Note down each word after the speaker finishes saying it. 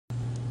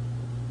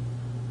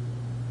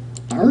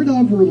Art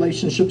of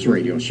Relationships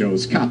radio show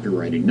is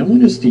copyrighted. No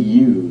one is to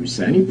use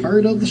any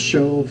part of the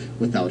show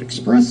without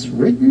express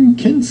written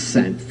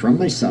consent from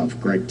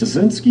myself, Greg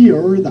Dudzinski,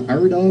 or the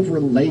Art of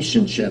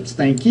Relationships.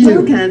 Thank you.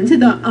 Welcome to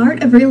the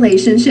Art of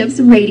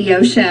Relationships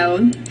radio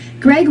show.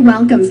 Greg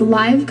welcomes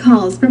live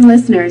calls from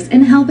listeners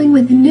in helping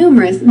with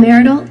numerous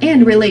marital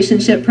and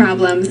relationship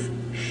problems.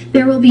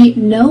 There will be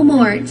no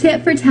more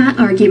tit-for-tat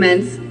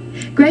arguments.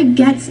 Greg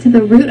gets to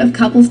the root of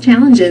couples'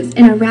 challenges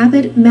in a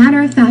rapid,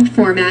 matter-of-fact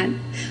format,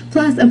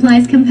 plus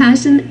applies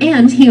compassion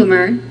and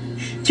humor.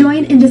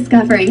 Join in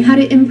discovering how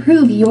to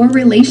improve your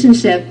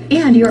relationship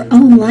and your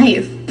own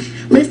life.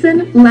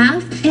 Listen,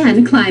 laugh,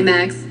 and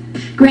climax.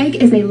 Greg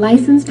is a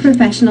licensed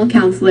professional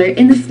counselor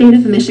in the state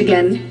of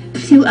Michigan.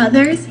 To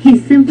others,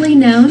 he's simply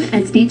known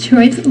as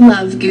Detroit's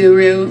love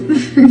guru.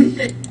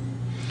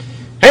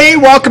 Hey,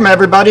 welcome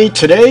everybody.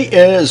 Today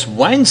is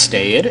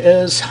Wednesday. It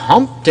is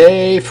hump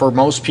day for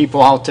most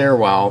people out there.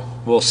 Well,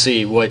 we'll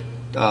see what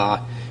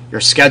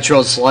your schedule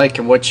is like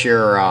and what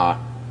your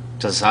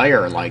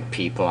desire like,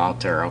 people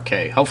out there.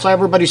 Okay, hopefully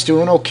everybody's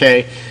doing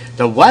okay.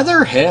 The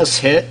weather has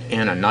hit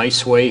in a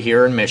nice way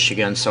here in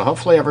Michigan, so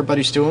hopefully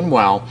everybody's doing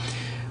well.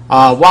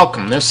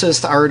 Welcome. This is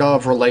the Art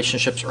of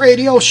Relationships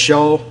radio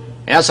show.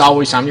 As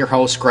always, I'm your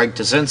host, Greg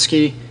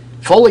Dudzinski,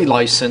 fully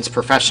licensed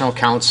professional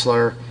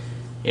counselor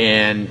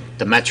in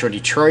the Metro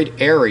Detroit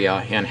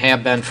area and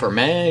have been for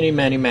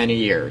many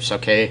years.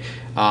 Okay,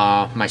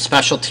 my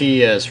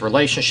specialty is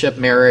relationship,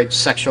 marriage,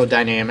 sexual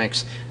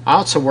dynamics. I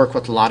also work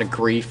with a lot of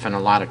grief and a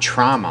lot of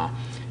trauma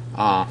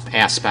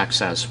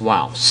aspects as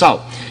well.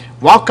 So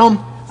welcome.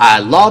 I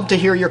love to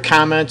hear your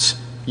comments,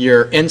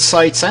 your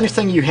insights,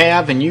 anything you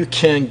have, and you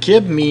can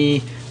give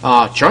me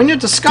join the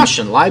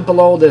discussion live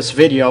below this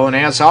video. And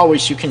as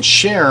always, you can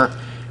share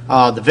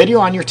the video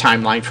on your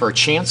timeline for a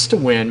chance to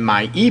win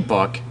my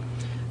ebook,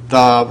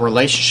 The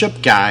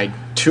Relationship Guide,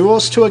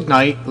 Tools to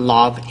Ignite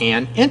Love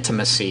and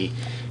Intimacy.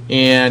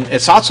 And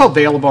it's also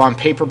available on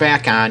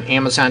paperback on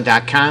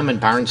Amazon.com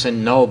and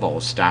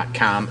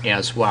BarnesandNobles.com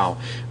as well.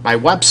 My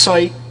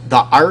website,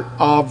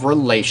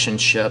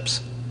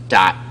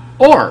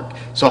 theartofrelationships.org.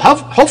 So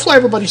hopefully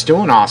everybody's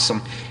doing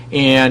awesome.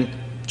 And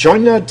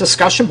join the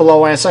discussion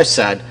below, as I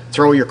said.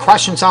 Throw your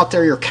questions out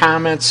there, your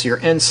comments, your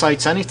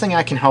insights, anything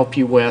I can help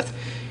you with.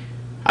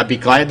 I'd be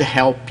glad to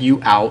help you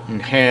out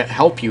and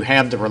help you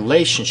have the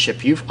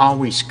relationship you've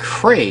always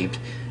craved,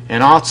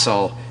 and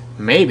also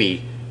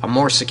maybe a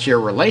more secure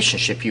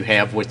relationship you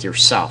have with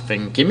yourself.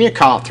 And give me a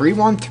call,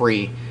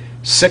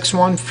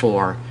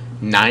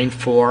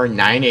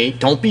 313-614-9498.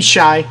 Don't be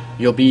shy.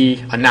 You'll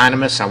be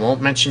anonymous. I won't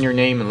mention your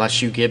name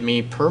unless you give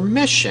me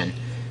permission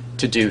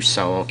to do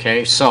so,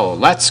 okay? So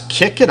let's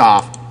kick it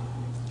off.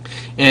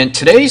 In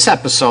today's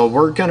episode,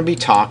 we're going to be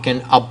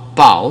talking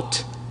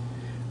about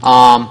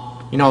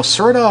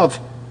sort of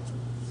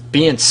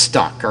being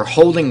stuck or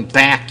holding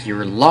back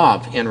your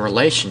love in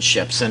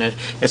relationships. And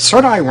it's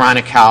sort of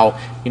ironic how,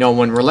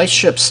 when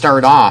relationships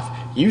start off,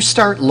 you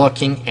start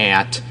looking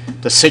at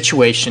the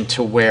situation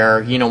to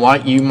where, you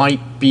might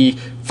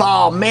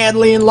fall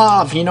madly in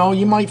love,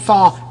 you might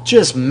fall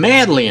just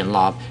madly in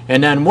love.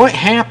 And then what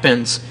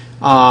happens,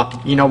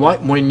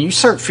 when you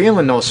start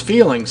feeling those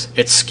feelings,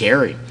 it's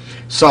scary.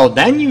 So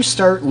then you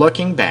start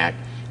looking back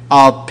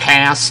of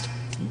past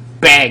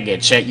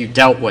baggage that you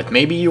dealt with.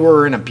 Maybe you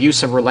were in an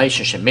abusive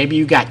relationship. Maybe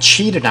you got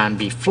cheated on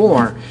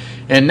before.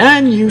 And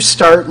then you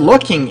start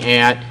looking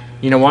at,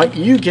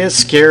 you get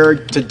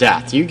scared to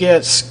death. You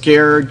get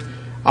scared,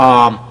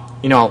 then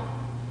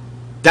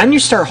you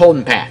start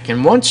holding back.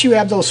 And once you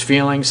have those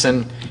feelings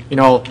and,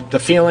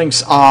 the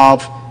feelings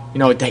of,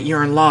 that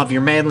you're in love,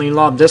 you're madly in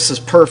love, this is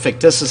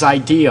perfect, this is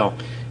ideal.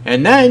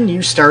 And then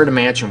you start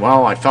imagining,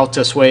 well, I felt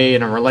this way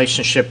in a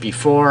relationship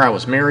before, I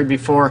was married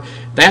before,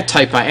 that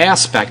type of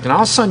aspect. And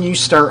all of a sudden you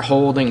start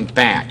holding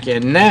back.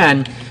 And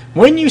then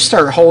when you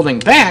start holding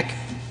back,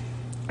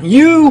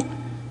 then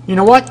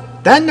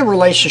the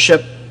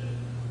relationship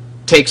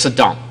takes a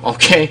dump,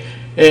 okay?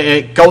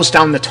 It goes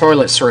down the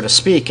toilet, so to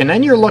speak. And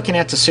then you're looking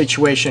at the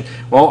situation,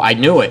 well, I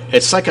knew it.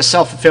 It's like a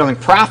self-fulfilling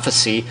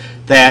prophecy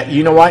that,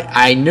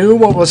 I knew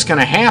what was going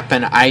to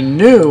happen. I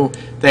knew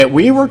that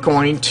we were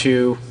going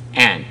to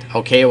end.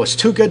 Okay, it was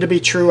too good to be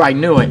true. I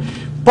knew it.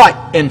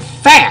 But in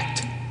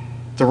fact,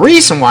 the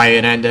reason why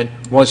it ended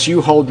was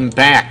you holding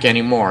back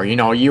anymore.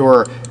 You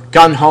were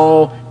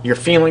gung-ho, your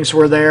feelings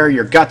were there,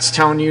 your gut's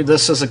telling you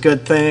this is a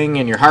good thing,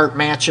 and your heart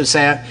matches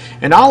that.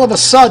 And all of a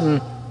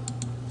sudden,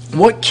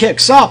 what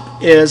kicks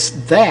up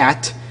is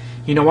that,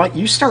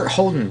 you start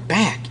holding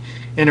back.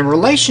 And a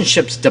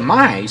relationship's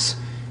demise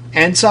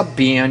ends up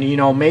being,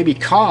 maybe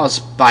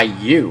caused by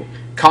you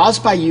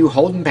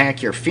holding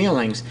back your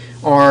feelings,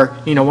 or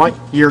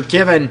you're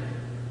given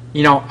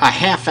a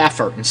half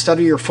effort instead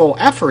of your full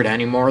effort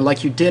anymore,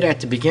 like you did at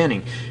the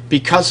beginning,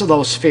 because of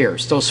those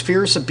fears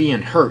of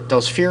being hurt,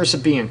 those fears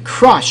of being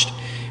crushed.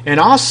 And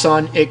all of a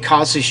sudden it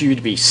causes you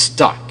to be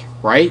stuck.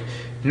 Right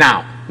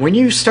now, when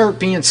you start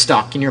being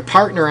stuck and your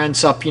partner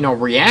ends up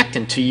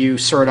reacting to you,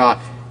 sort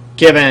of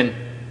giving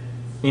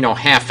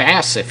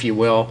half-ass, if you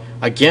will,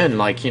 again,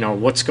 like,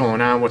 what's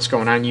going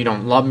on, you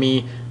don't love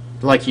me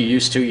like you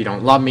used to, you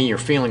don't love me, your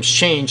feelings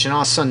change, and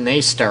all of a sudden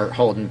they start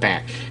holding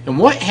back. And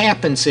what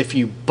happens if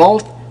you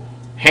both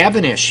have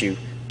an issue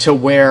to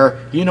where,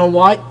 you know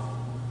what,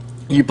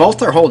 you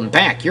both are holding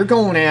back, you're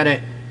going at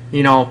it,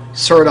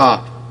 sort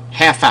of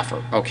half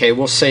effort, okay,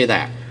 we'll say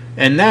that.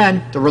 And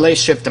then the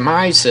relationship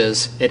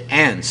demises, it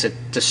ends,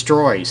 it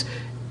destroys,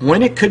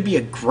 when it could be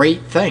a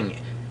great thing.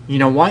 You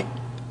know what?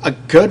 A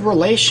good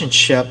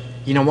relationship,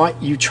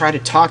 you try to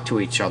talk to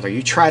each other.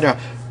 You try to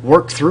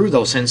work through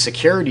those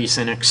insecurities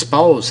and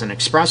expose and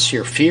express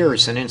your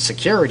fears and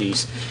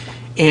insecurities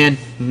and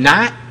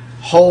not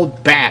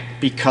hold back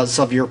because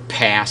of your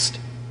past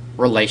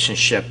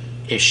relationship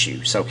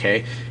issues,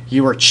 okay?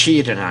 You were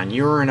cheated on,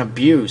 you were in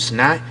abuse,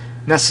 not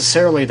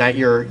necessarily that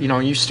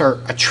you start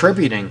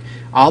attributing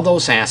all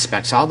those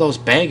aspects, all those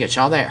baggage,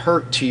 all that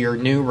hurt to your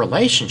new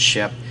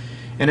relationship,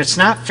 and it's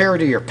not fair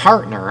to your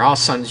partner. All of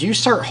a sudden you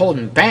start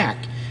holding back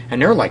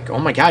and they're like, oh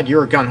my God, you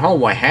were gung-ho,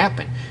 what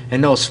happened?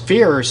 And those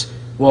fears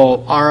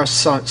will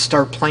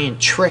start playing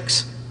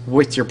tricks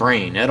with your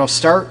brain. It'll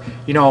start,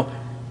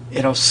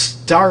 it'll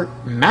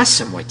start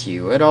messing with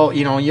you.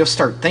 You'll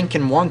start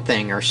thinking one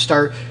thing, or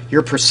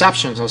your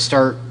perceptions will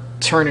start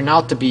turning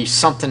out to be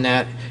something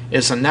that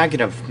is a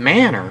negative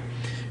manner,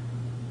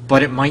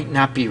 but it might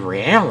not be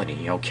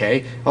reality,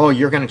 okay? Oh,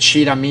 you're going to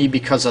cheat on me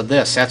because of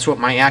this. That's what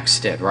my ex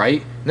did,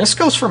 right? And this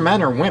goes for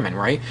men or women,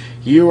 right?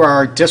 You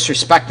are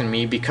disrespecting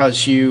me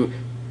because you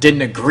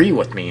didn't agree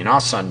with me, and all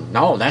of a sudden,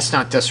 no, that's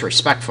not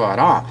disrespectful at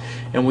all.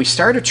 And we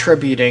start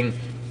attributing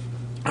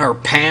our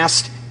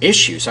past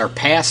issues, our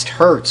past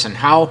hurts, and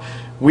how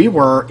we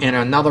were in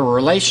another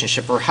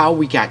relationship or how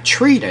we got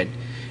treated,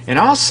 and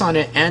all of a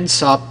sudden it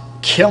ends up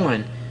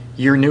killing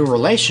your new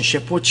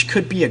relationship, which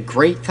could be a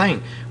great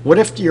thing. What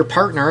if your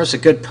partner is a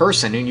good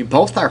person and you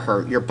both are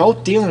hurt, you're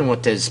both dealing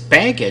with this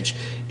baggage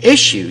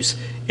issues,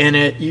 and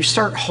you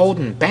start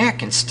holding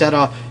back instead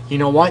of,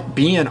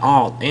 being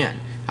all in.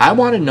 I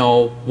want to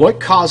know what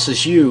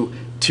causes you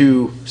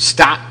to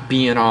stop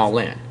being all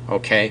in,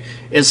 okay?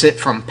 Is it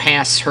from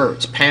past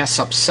hurts, past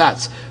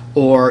upsets,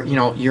 or,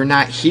 you're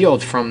not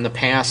healed from the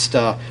past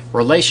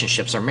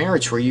relationships or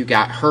marriage where you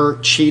got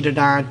hurt, cheated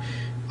on,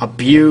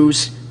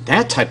 abused,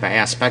 that type of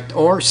aspect?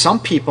 Or some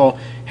people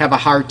have a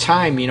hard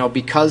time,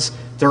 because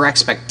their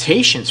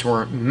expectations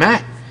weren't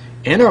met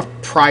in a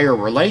prior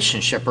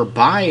relationship or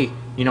by,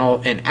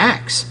 an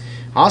ex.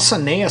 All of a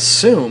sudden they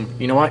assume,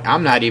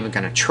 I'm not even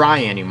going to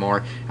try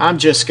anymore. I'm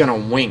just going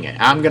to wing it.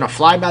 I'm going to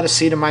fly by the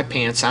seat of my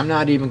pants. I'm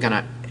not even going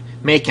to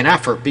make an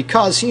effort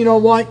because,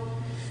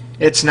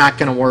 it's not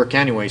going to work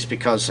anyways,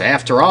 because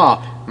after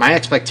all, my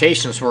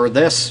expectations were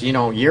this,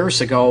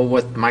 years ago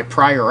with my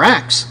prior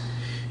ex.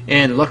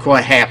 And look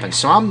what happened.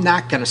 So I'm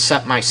not going to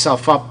set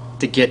myself up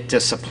to get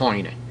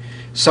disappointed.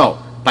 So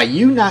by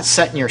you not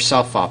setting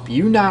yourself up,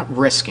 you not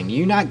risking,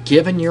 you not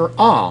giving your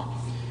all,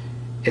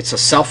 it's a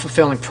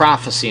self-fulfilling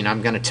prophecy, and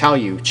I'm going to tell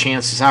you,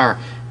 chances are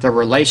the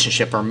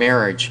relationship or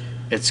marriage,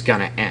 it's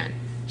going to end.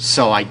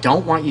 So I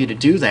don't want you to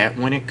do that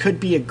when it could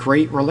be a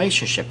great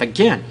relationship.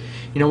 Again,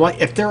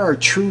 if there are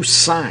true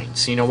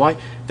signs,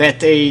 that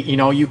they,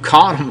 you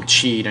caught him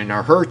cheating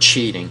or her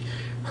cheating,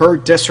 her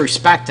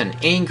disrespecting,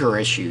 anger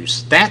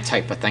issues, that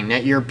type of thing,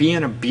 that you're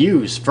being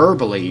abused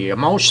verbally,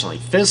 emotionally,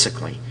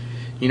 physically,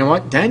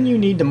 then you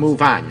need to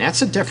move on.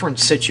 That's a different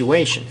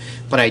situation.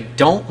 But I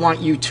don't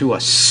want you to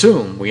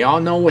assume, we all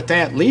know what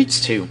that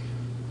leads to,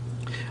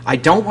 I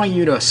don't want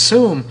you to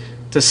assume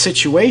the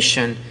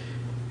situation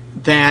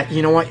that,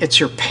 it's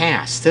your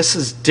past. This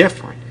is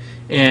different.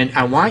 And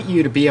I want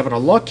you to be able to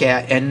look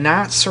at and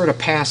not sort of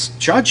pass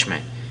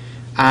judgment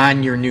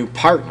on your new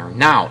partner.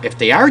 Now, if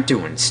they are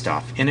doing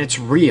stuff and it's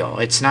real,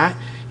 it's not,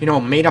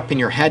 made up in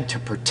your head to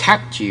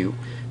protect you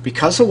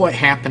because of what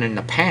happened in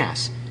the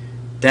past,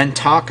 then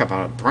talk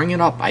about it, bring it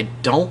up. I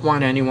don't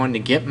want anyone to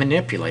get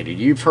manipulated.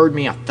 You've heard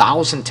me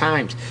 1,000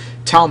 times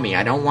tell me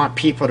I don't want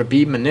people to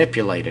be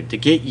manipulated, to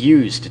get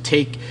used,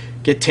 to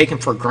get taken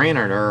for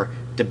granted, or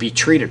to be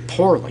treated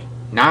poorly.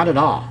 Not at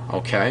all,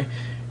 okay?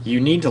 You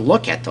need to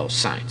look at those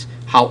signs.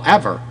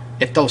 However,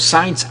 if those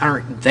signs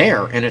aren't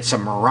there and it's a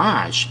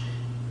mirage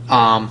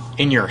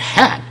in your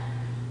head,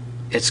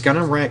 it's going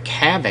to wreak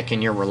havoc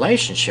in your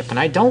relationship. And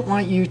I don't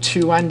want you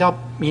to end up,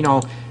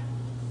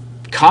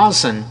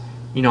 causing,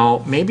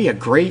 maybe a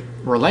great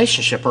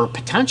relationship or a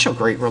potential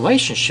great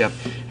relationship.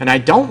 And I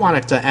don't want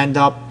it to end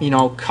up,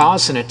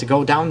 causing it to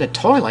go down the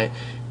toilet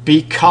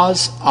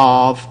because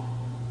of,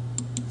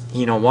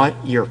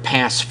 your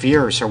past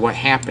fears or what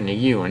happened to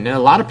you. And a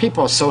lot of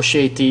people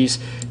associate these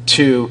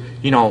to,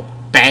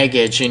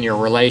 baggage in your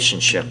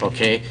relationship,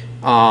 okay?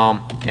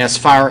 As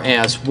far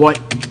as what,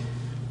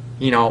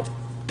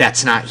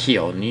 that's not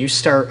healed. And you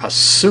start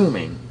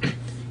assuming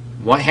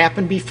what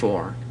happened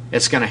before,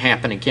 it's going to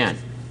happen again.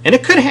 And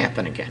it could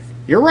happen again.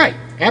 You're right.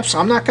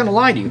 Absolutely. I'm not going to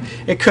lie to you.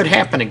 It could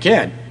happen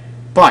again.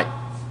 But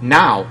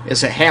now,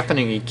 is it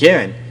happening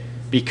again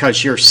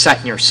because you're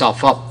setting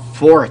yourself up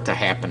for it to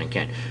happen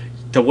again?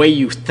 The way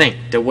you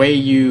think, the way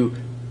you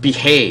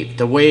behave,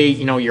 the way,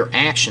 your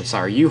actions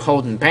are, you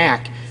holding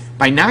back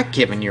by not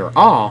giving your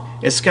all,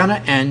 it's going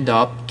to end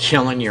up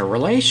killing your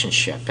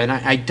relationship. And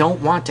I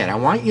don't want that. I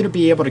want you to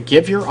be able to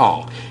give your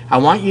all. I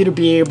want you to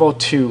be able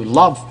to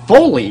love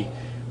fully,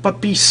 but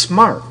be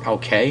smart,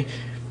 okay?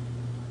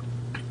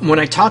 When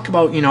I talk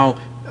about,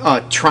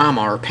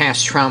 trauma or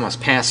past traumas,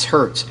 past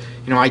hurts,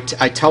 I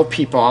tell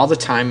people all the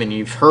time, and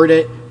you've heard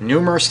it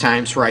numerous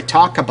times, where I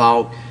talk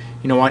about,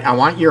 I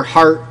want your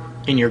heart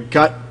and your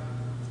gut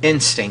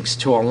instincts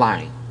to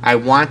align. I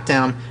want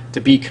them to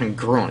be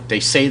congruent. They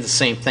say the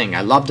same thing.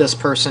 I love this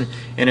person,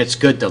 and it's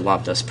good to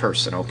love this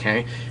person,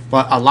 okay?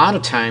 But a lot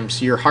of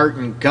times, your heart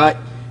and gut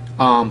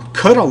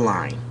could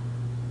align.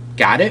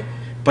 Got it?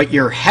 But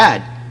your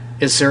head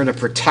is there to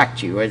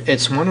protect you.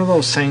 It's one of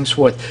those things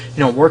with,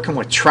 working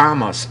with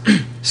traumas,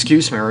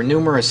 excuse me, or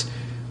numerous,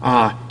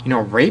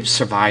 rape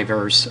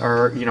survivors,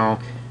 or,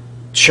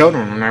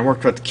 children. When I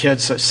worked with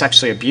kids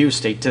sexually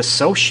abused, they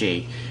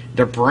dissociate.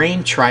 Their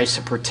brain tries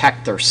to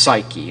protect their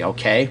psyche,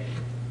 okay?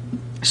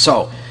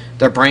 So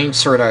their brain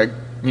sort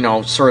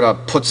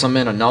of puts them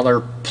in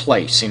another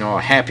place,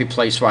 a happy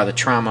place while the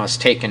trauma is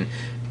taking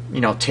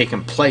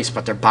place,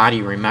 but their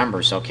body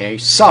remembers, okay?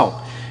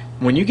 So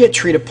when you get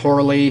treated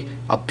poorly,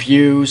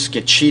 abused,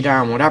 get cheated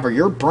on, whatever,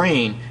 your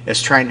brain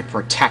is trying to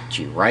protect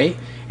you, right?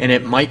 And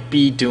it might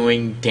be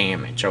doing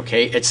damage,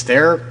 okay? It's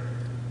there,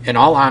 in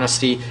all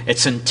honesty,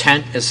 its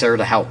intent is there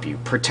to help you,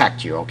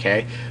 protect you,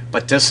 okay?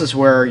 But this is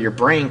where your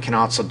brain can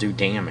also do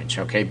damage,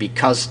 okay?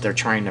 Because it's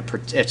trying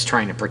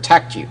to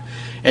protect you.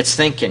 It's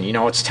thinking,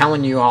 it's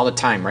telling you all the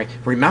time, right?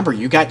 Remember,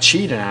 you got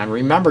cheated on.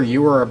 Remember,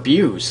 you were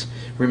abused.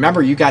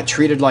 Remember, you got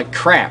treated like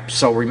crap.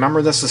 So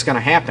remember, this is going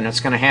to happen. It's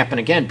going to happen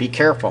again. Be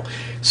careful.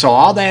 So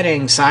all that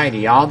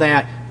anxiety, all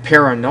that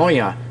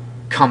paranoia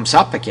comes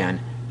up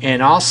again.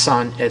 And all of a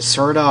sudden, it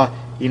sort of,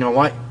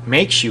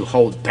 makes you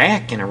hold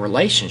back in a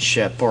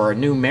relationship or a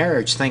new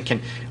marriage,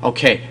 thinking,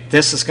 okay,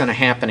 this is going to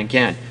happen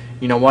again.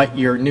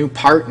 Your new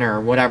partner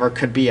or whatever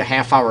could be a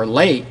half hour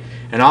late,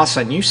 and all of a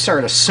sudden you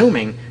start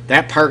assuming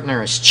that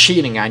partner is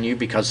cheating on you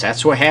because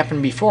that's what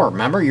happened before.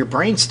 Remember, your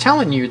brain's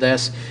telling you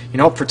this,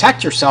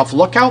 protect yourself,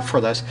 look out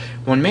for this,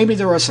 when maybe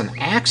there was an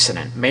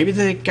accident. Maybe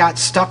they got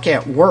stuck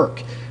at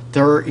work.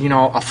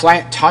 A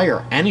flat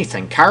tire,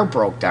 anything, car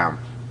broke down.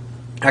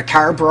 A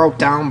car broke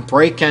down,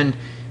 breaking,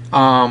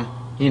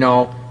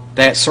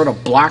 that sort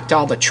of blocked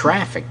all the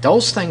traffic.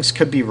 Those things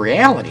could be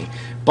reality.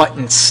 But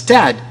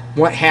instead,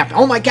 what happened?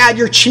 Oh my God,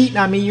 you're cheating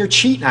on me, you're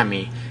cheating on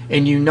me.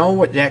 And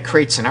what that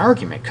creates an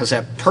argument, because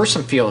that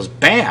person feels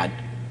bad,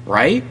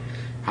 right?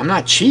 I'm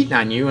not cheating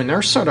on you, and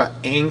they're sort of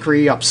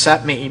angry,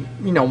 upset,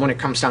 when it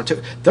comes down to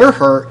it. They're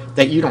hurt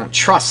that you don't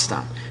trust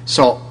them.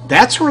 So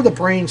that's where the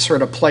brain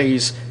sort of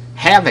plays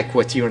havoc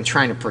with you and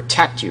trying to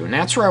protect you. And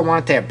that's where I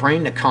want that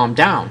brain to calm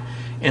down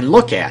and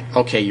look at,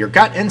 okay, your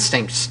gut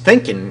instinct's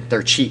thinking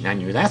they're cheating on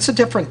you. That's a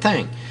different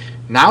thing.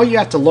 Now you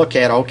have to look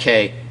at,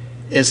 okay,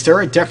 is there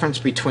a difference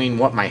between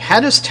what my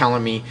head is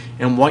telling me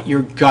and what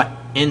your gut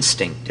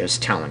instinct is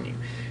telling you?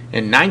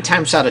 And 9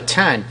 times out of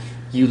 10,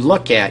 you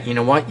look at,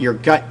 your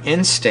gut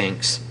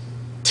instincts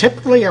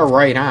typically are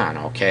right on,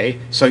 okay?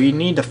 So you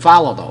need to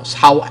follow those.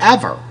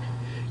 However,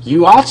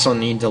 you also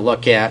need to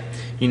look at,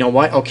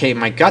 okay,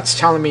 my gut's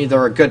telling me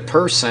they're a good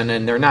person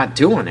and they're not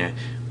doing it,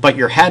 but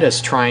your head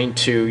is trying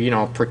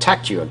to,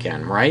 protect you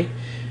again, right?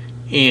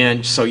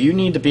 And so you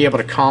need to be able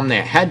to calm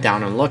that head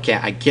down and look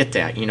at, I get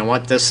that.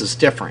 This is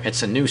different.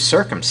 It's a new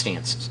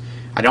circumstances.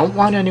 I don't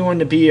want anyone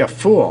to be a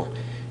fool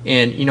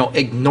and,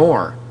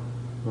 ignore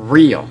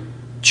real,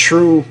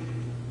 true,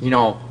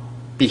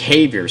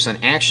 behaviors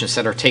and actions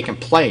that are taking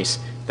place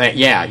that,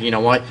 yeah,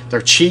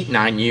 they're cheating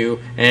on you,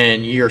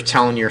 and you're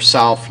telling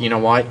yourself,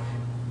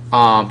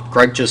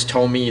 Greg just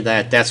told me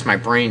that that's my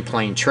brain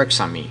playing tricks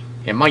on me.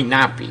 It might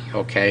not be,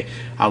 okay?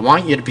 I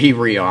want you to be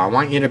real. I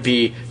want you to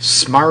be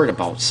smart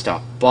about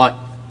stuff. But,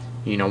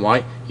 you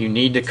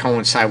need to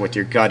coincide with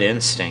your gut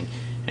instinct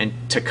and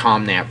to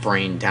calm that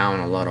brain down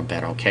a little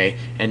bit, okay?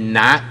 And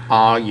not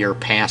all your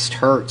past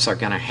hurts are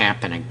going to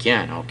happen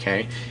again,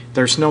 okay?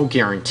 There's no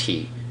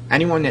guarantee.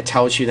 Anyone that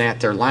tells you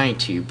that, they're lying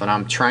to you. But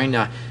I'm trying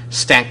to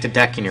stack the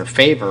deck in your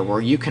favor where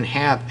you can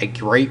have a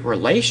great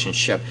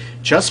relationship.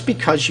 Just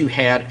because you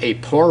had a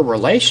poor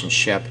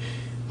relationship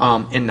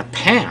in the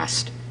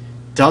past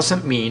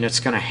doesn't mean it's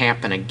going to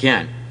happen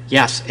again.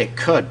 Yes, it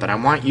could, but I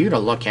want you to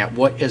look at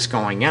what is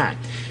going on.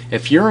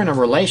 If you're in a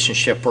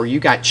relationship where you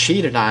got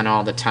cheated on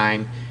all the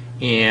time,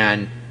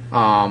 and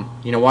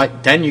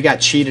then you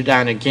got cheated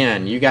on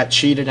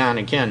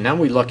again, then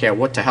we look at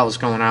what the hell is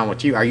going on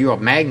with you. Are you a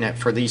magnet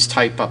for these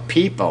type of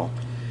people?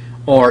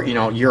 Or,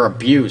 you're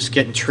abused,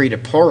 getting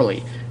treated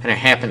poorly, and it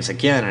happens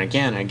again and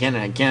again and again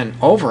and again,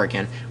 over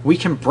again. We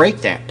can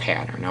break that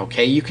pattern,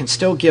 okay? You can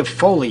still give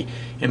fully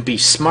and be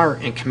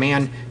smart and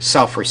command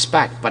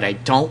self-respect, but I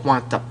don't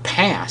want the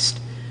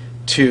past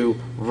to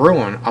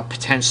ruin a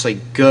potentially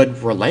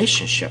good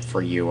relationship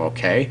for you,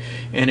 okay?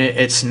 And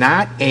it's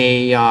not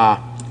an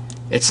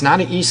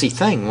easy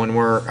thing when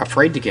we're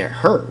afraid to get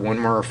hurt,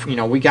 when we're,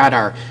 we got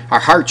our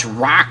hearts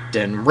rocked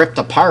and ripped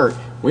apart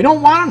we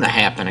don't want them to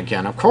happen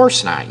again. Of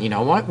course not. You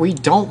know what? We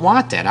don't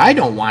want that. I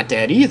don't want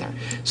that either.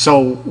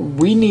 So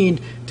we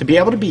need to be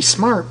able to be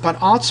smart,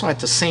 but also at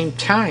the same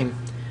time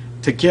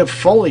to give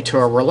fully to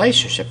a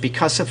relationship.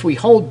 Because if we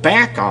hold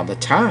back all the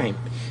time,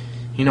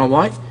 you know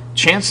what?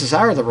 Chances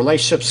are the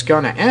relationship's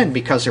going to end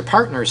because your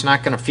partner is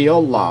not going to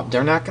feel loved.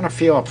 They're not going to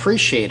feel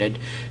appreciated.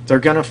 They're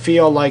going to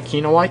feel like,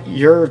 you know what?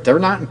 They're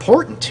not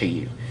important to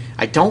you.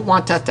 I don't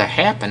want that to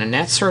happen. And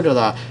that's sort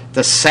of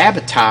the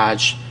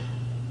sabotage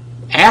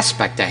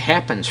aspect that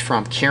happens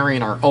from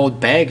carrying our old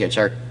baggage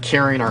or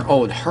carrying our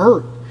old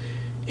hurt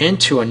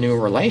into a new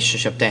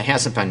relationship that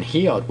hasn't been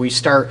healed. We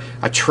start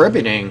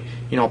attributing,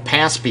 you know,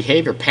 past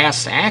behavior,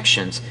 past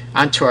actions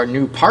onto our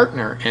new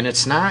partner, and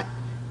it's not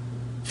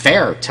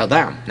fair to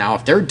them. Now,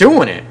 if they're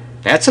doing it,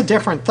 that's a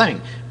different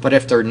thing. But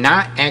if they're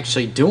not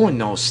actually doing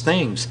those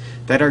things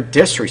that are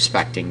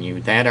disrespecting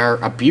you, that are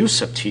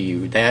abusive to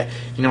you, that,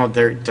 you know,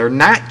 they're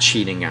not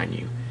cheating on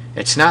you,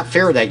 it's not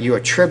fair that you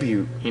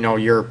attribute, you know,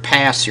 your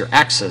past, your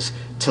exes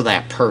to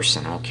that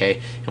person,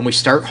 okay? And we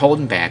start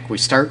holding back, we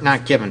start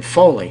not giving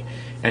fully,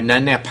 and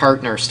then that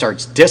partner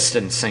starts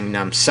distancing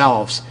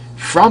themselves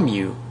from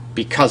you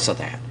because of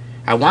that.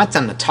 I want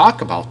them to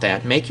talk about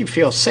that, make you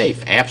feel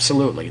safe,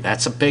 absolutely.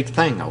 That's a big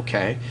thing,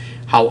 okay?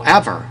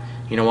 However,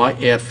 you know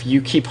what, if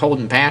you keep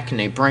holding back and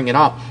they bring it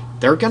up,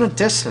 they're going to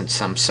distance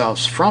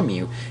themselves from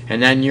you,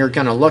 and then you're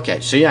going to look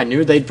at, see, I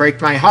knew they'd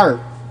break my heart,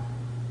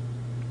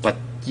 but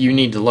you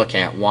need to look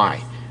at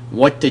why.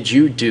 What did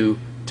you do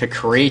to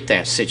create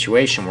that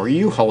situation? Were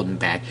you holding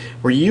back?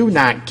 Were you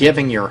not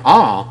giving your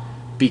all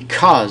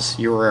because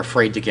you were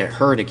afraid to get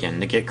hurt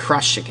again, to get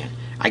crushed again?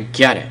 I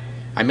get it.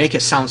 I make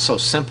it sound so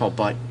simple,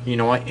 but you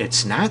know what?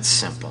 It's not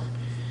simple.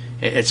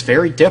 It's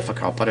very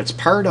difficult, but it's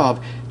part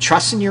of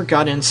trusting your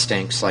gut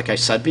instincts, like I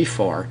said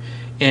before,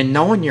 and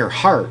knowing your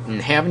heart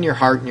and having your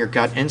heart and your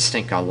gut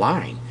instinct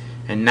align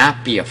and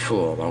not be a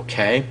fool,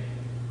 okay?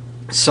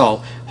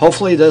 So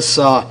hopefully this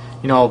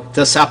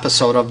this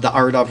episode of the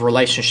Art of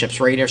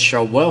Relationships radio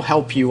show will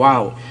help you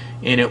out,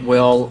 and it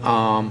will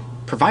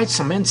provide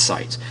some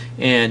insights,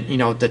 and you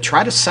know, to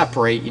try to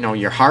separate, you know,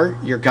 your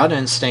heart, your gut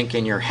instinct,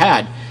 and your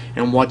head,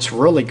 and what's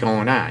really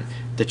going on.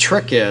 The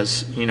trick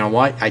is, you know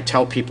what, I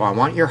tell people, I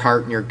want your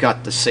heart and your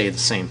gut to say the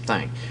same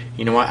thing.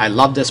 You know what, I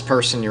love this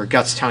person, your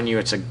gut's telling you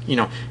it's a, you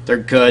know, they're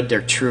good,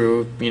 they're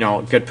true, you know,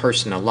 a good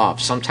person to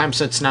love. Sometimes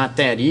it's not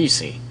that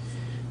easy,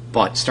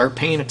 but start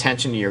paying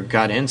attention to your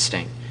gut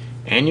instinct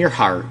and your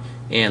heart,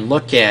 and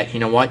look at, you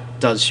know,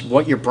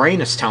 what your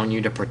brain is telling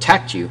you to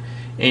protect you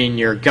and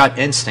your gut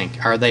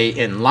instinct. Are they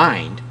in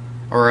line,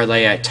 or are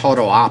they at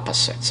total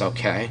opposites,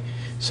 okay?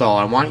 So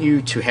I want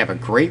you to have a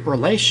great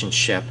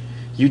relationship.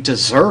 You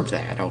deserve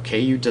that, okay?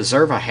 You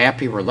deserve a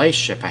happy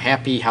relationship, a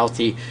happy,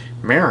 healthy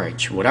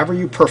marriage, whatever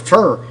you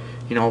prefer,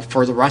 you know,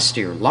 for the rest of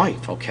your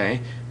life, okay?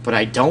 But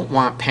I don't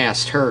want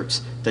past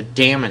hurts to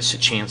damage the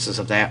chances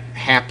of that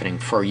happening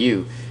for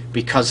you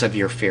because of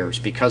your fears,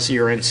 because of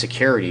your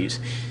insecurities,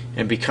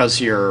 and because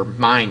your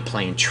mind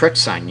playing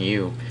tricks on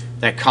you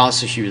that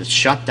causes you to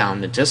shut down,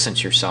 to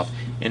distance yourself,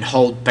 and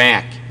hold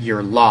back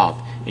your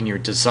love and your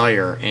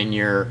desire and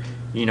your,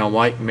 you know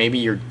what, maybe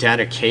your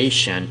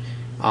dedication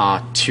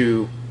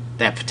to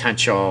that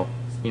potential,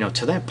 you know,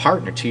 to that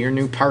partner, to your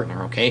new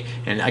partner, okay?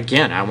 And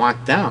again, I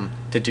want them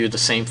to do the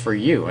same for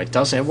you.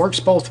 It works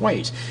both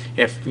ways.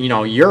 If, you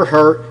know, you're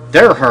hurt,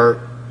 they're hurt,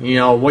 you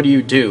know, what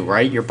do,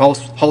 right? You're both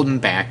holding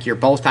back, you're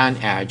both on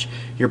edge,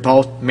 you're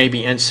both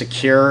maybe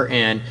insecure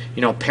and,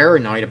 you know,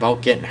 paranoid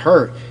about getting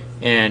hurt,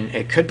 and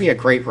it could be a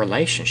great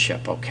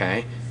relationship,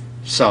 okay?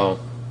 So,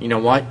 you know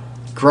what?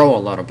 Grow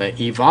a little bit,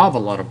 evolve a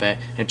little bit,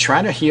 and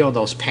try to heal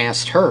those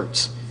past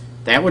hurts.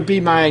 That would be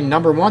my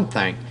number one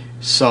thing.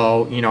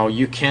 So, you know,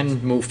 you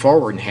can move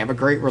forward and have a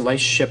great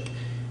relationship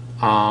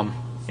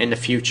in the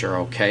future,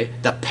 okay?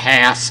 The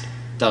past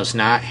does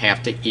not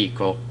have to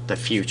equal the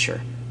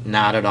future.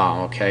 Not at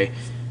all, okay?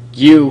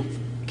 You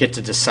get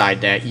to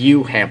decide that.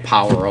 You have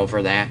power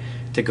over that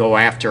to go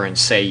after and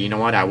say, you know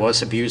what, I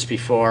was abused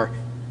before,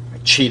 I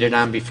cheated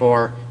on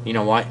before, you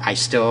know what, I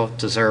still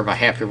deserve a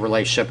happy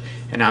relationship,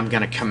 and I'm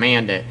going to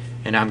command it,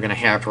 and I'm going to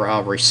have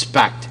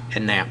respect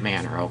in that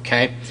manner,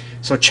 okay?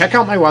 So check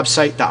out my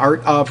website,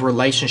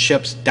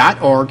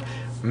 theartofrelationships.org.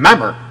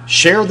 Remember,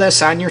 share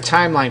this on your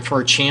timeline for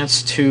a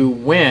chance to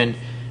win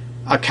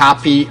a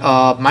copy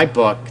of my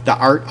book, The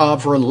Art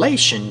of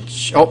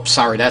Relationships. Oh,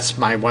 sorry, that's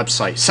my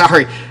website.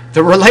 Sorry,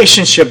 The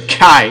Relationship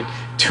Guide,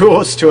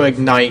 Tools to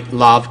Ignite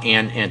Love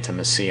and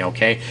Intimacy,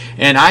 okay?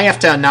 And I have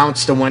to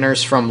announce the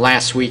winners from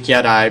last week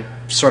yet. I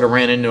sort of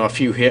ran into a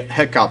few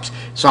hiccups,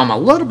 so I'm a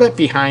little bit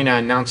behind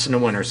on announcing the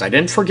winners. I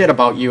didn't forget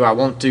about you. I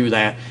won't do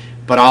that,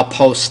 but I'll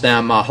post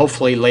them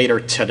hopefully later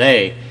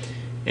today,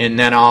 and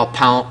then I'll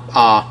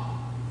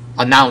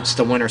announce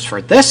the winners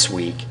for this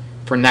week,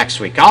 for next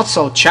week.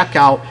 Also, check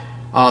out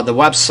the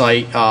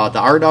website,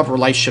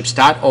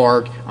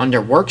 theartofrelationships.org. Under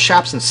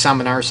workshops and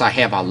seminars, I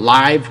have a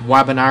live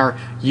webinar.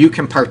 You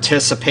can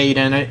participate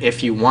in it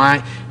if you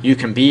want. You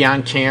can be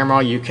on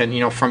camera. You can, you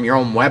know, from your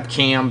own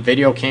webcam,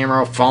 video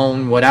camera,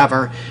 phone,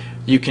 whatever.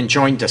 You can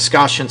join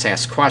discussions,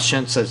 ask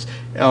questions,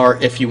 or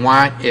if you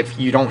want, if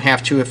you don't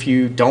have to, if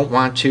you don't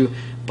want to.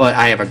 But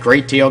I have a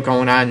great deal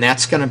going on.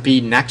 That's going to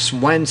be next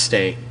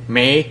Wednesday,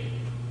 May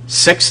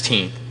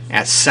 16th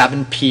at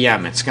 7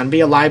 p.m. It's going to be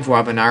a live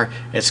webinar.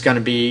 It's going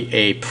to be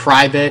a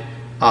private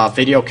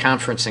video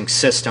conferencing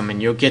system,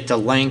 and you'll get the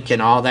link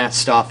and all that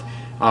stuff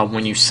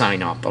when you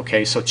sign up.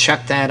 Okay, so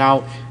check that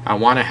out. I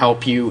want to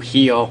help you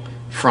heal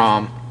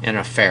from an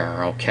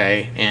affair,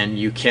 okay? And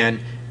you can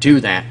do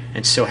that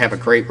and still have a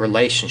great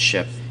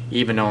relationship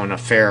even though an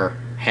affair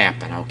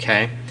happened,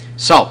 okay?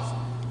 So,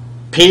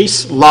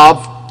 peace,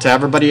 love to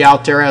everybody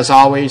out there as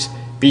always.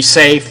 Be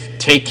safe.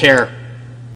 Take care.